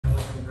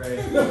great.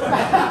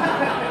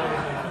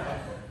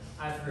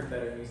 I've heard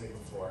better music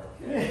before.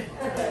 Okay?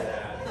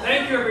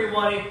 Thank you,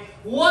 everybody.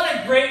 What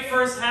a great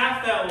first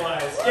half that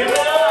was. Give it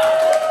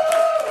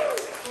up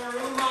for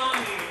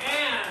Umami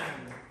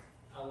and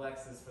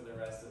Alexis for the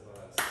rest of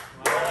us.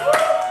 Wow.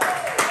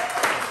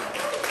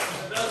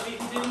 For those of you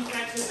who didn't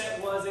catch it,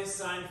 that was a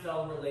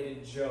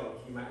Seinfeld-related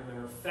joke. You might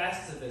remember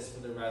Festivus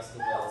for the rest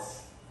of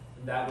us.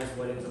 That was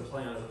what it was a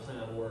play on. It was a play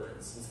on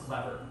words. It was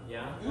clever,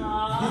 yeah?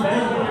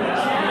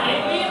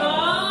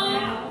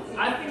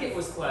 I think it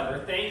was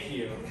clever. Thank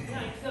you.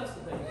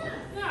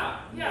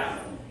 Yeah.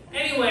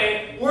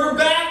 Anyway, we're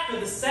back for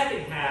the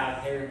second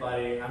half, hey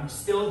everybody. I'm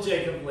still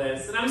Jacob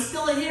Liss, and I'm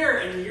still here,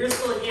 and you're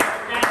still here.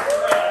 That's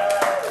great.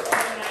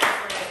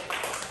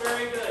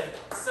 Very good.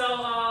 So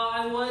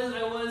I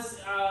was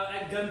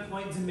at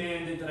gunpoint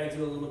demanded that I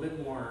do a little bit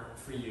more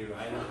for you.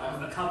 I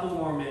have a couple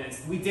more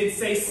minutes. We did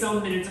say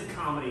some minutes of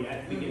comedy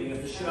at the beginning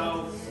of the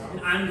show,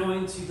 and I'm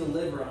going to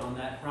deliver on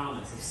that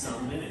promise of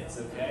some minutes,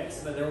 okay?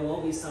 So that there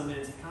will be some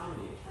minutes of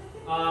comedy.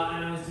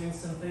 And I was doing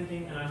some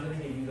thinking, and I'm going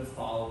to give you the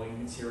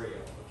following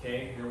material,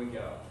 okay? Here we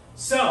go.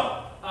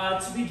 So,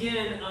 to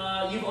begin,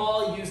 you've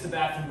all used the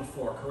bathroom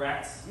before,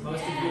 correct?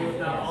 Most of you,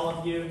 not all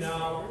of you,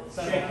 no?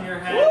 Shaking your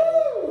head.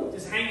 Woo!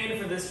 Just hang in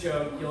for this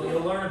joke.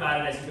 You'll learn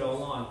about it as you go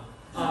along.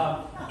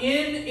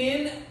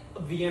 In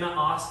Vienna,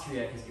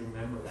 Austria, because you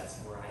remember that's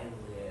where I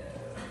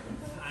live.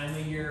 I'm a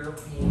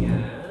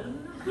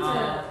European.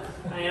 I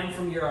am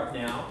from Europe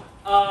now.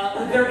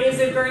 There is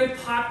a very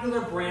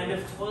popular brand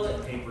of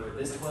toilet paper.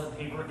 This toilet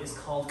paper is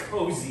called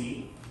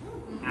Cozy,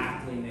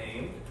 aptly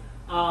named.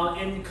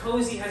 And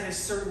Cozy has a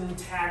certain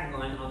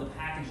tagline on the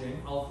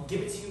packaging. I'll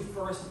give it to you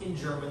first in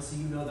German so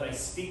you know that I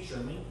speak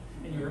German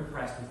and you're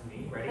impressed with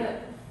me. Ready?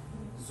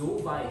 So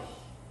weich,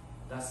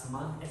 dass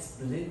man es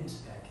blind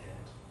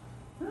erkennt.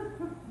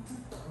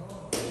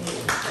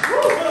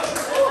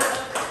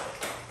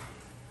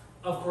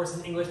 Of course,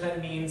 in English that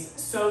means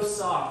so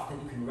soft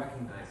that you can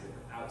recognize it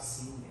without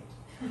seeing it.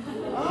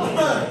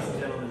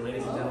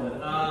 Ladies and gentlemen,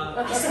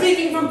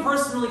 speaking from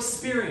personal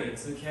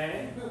experience,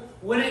 okay?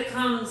 When it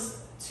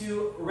comes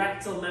to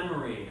rectal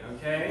memory,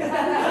 okay?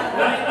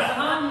 When it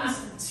comes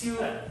to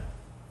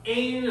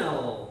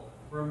anal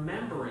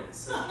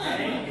remembrance,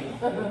 okay?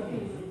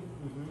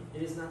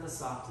 It is not the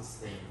softest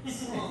things.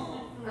 It's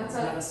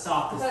not the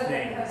softest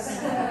things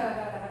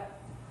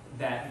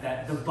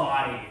that the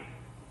body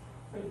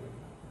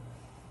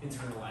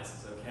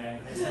internalizes, okay?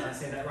 I just want to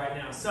say that right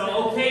now.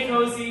 So, okay,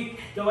 Cozy,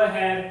 go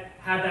ahead,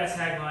 have that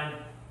tagline.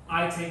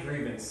 I take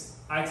grievance.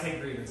 I take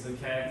grievance,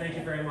 okay? Thank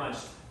you very much.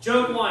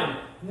 Joke one.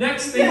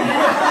 Next thing,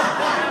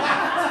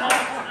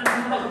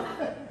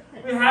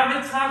 we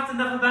haven't talked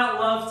enough about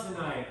love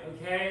tonight,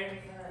 okay?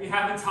 We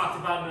haven't talked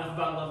enough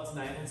about love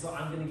tonight, and so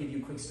I'm going to give you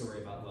a quick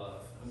story about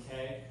love,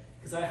 okay?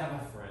 Because I have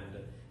a friend.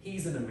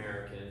 He's an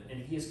American,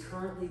 and he is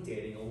currently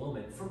dating a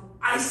woman from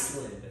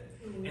Iceland.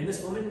 And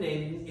this woman's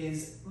name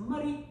is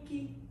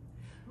Mariki.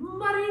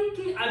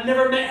 Mariki. I've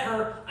never met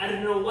her. I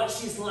don't know what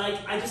she's like.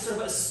 I just sort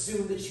of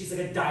assume that she's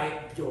like a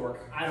Diet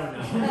Bjork. I don't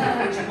know.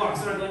 And she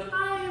walks around going,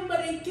 "Hi,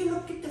 Mariki,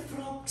 look at the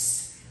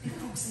frogs. The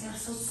frogs, they are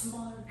so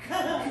small.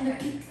 And I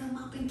pick them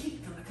up and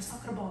kick them like a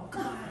soccer ball.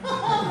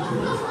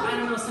 I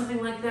don't know,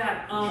 something like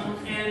that.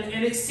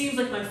 And it seems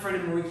like my friend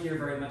and Mariki are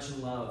very much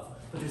in love.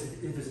 But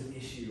there's an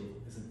issue.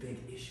 There's a big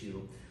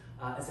issue.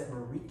 Is that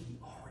Mariki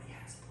already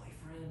has a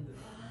boyfriend.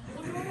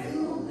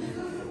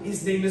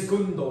 His name is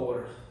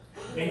Gundor.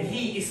 And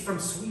he is from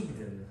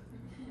Sweden.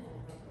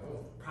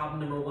 Problem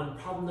number one.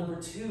 Problem number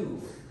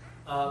two.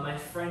 My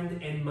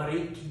friend and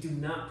Mariki do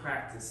not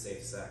practice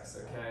safe sex,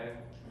 okay?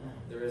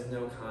 There is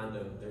no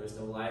condom, there is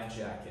no life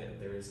jacket,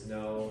 there is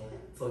no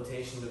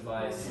flotation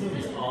device. It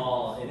is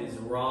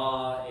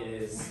raw, it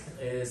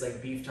is like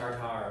beef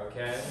tartare,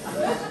 okay?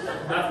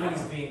 Nothing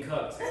is being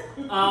cooked.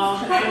 And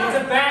it's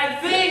a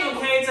bad thing,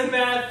 okay? It's a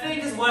bad thing,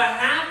 because what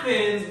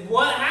happens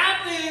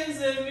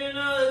if,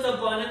 there's a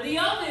bun in the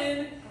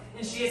oven,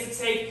 and she has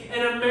to take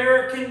an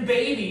American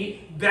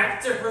baby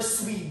back to her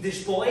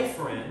Swedish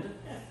boyfriend?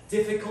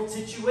 Difficult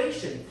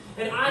situation.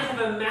 And I have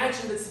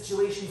imagined the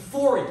situation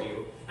for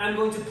you. I'm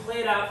going to play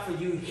it out for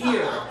you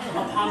here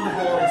upon the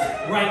boards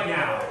right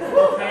now.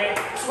 Okay?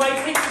 So I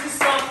take you to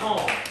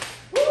Stockholm.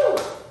 Woo!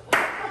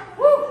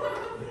 Woo!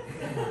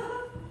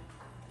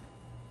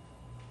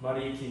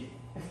 Mariki.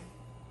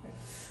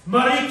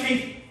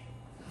 Mariki!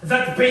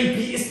 That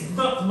baby is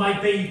not my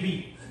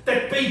baby.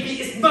 That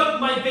baby is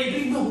not my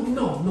baby. No,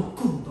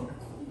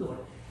 Kundor.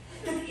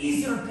 That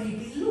is your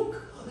baby. Look,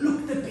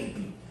 the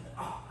baby.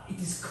 It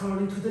is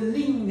curling to the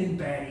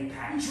lingonberry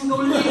patch. You know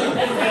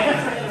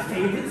lingonberry,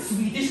 favorite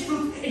Swedish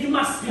fruit. It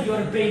must be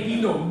your baby.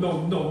 No,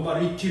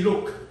 Mariki,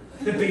 look.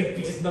 The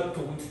baby is not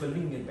going to the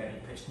lingonberry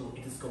patch. No,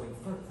 it is going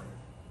further.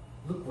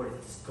 Look where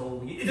it is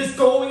going. It is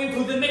going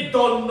into the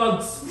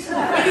McDonald's. It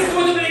is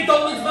going to the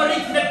McDonald's,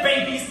 Mariki. That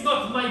baby is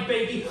not my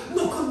baby.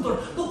 No, Kundor,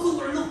 look.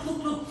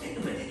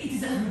 It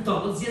is at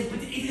McDonald's, yes,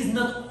 but it is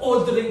not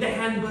ordering the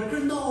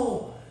hamburger.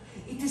 No,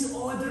 it is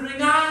ordering,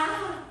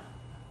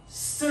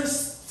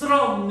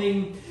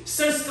 Sir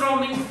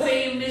surströmming,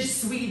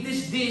 famous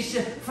Swedish dish,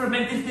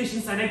 fermented fish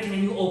inside. And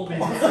can you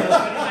open it?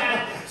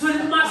 So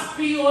it must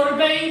be your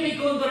baby,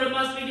 Gunther. It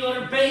must be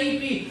your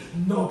baby.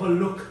 No, but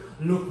look,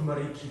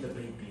 Mariki, the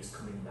baby is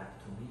coming back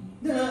to me.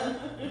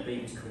 The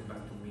baby's coming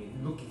back to me.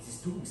 Look, it is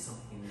doing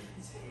something with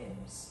his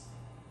hands.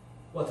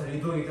 What are you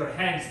doing with your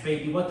hands,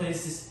 baby? What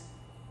is this?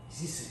 Is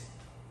this?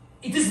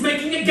 It is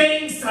making a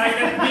game sign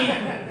at me.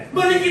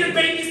 Mariki, the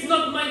baby is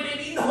not my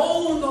baby.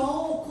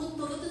 No,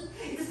 Gunther,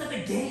 it is not a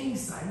game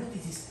sign. Look,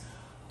 it is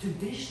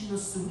traditional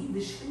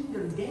Swedish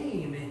finger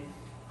game.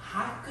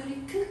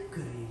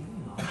 Hackery-cookery, you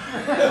know.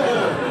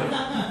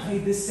 You play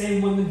the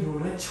same when you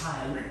were a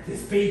child.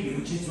 This baby,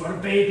 which is your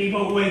baby,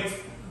 but wait,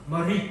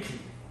 Mariki.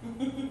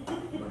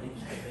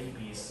 Mariki, the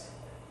baby is...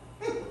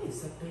 What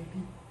is that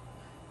baby?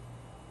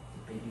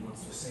 The baby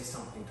wants to say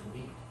something to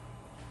me.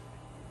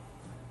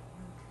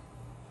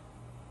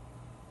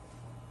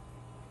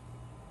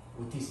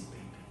 What is it,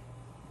 baby?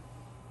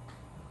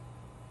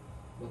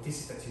 What is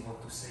it that you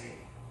want to say?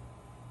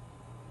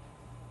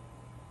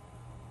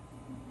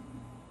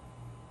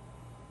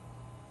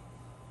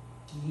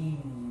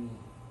 Gimme.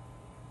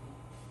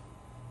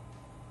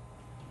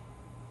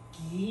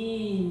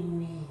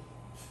 Gimme.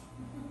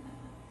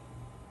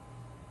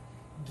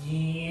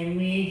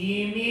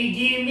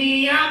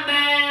 Gimme a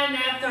man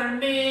after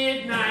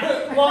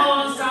midnight.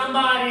 Won't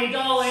somebody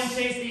go and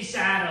chase these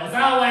shadows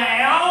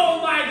away?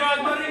 Oh my God,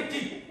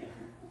 Mariki!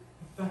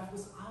 That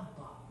was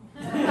ABBA.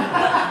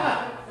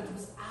 That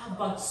was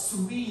ABBA,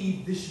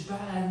 Swedish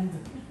band.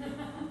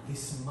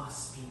 This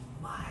must be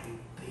my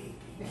baby.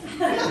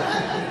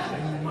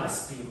 You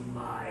must be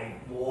my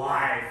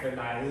wife, and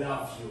I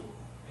love you,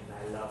 and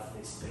I love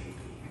this baby.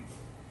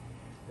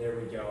 There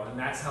we go, and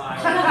that's how my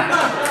friend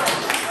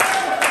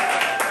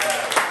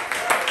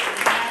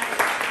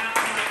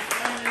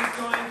is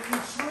going to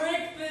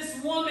trick this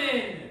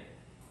woman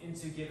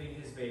into giving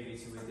his baby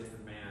to a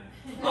different man.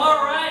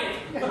 All right,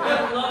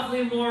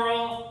 lovely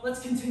moral.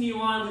 Let's continue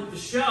on with the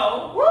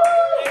show.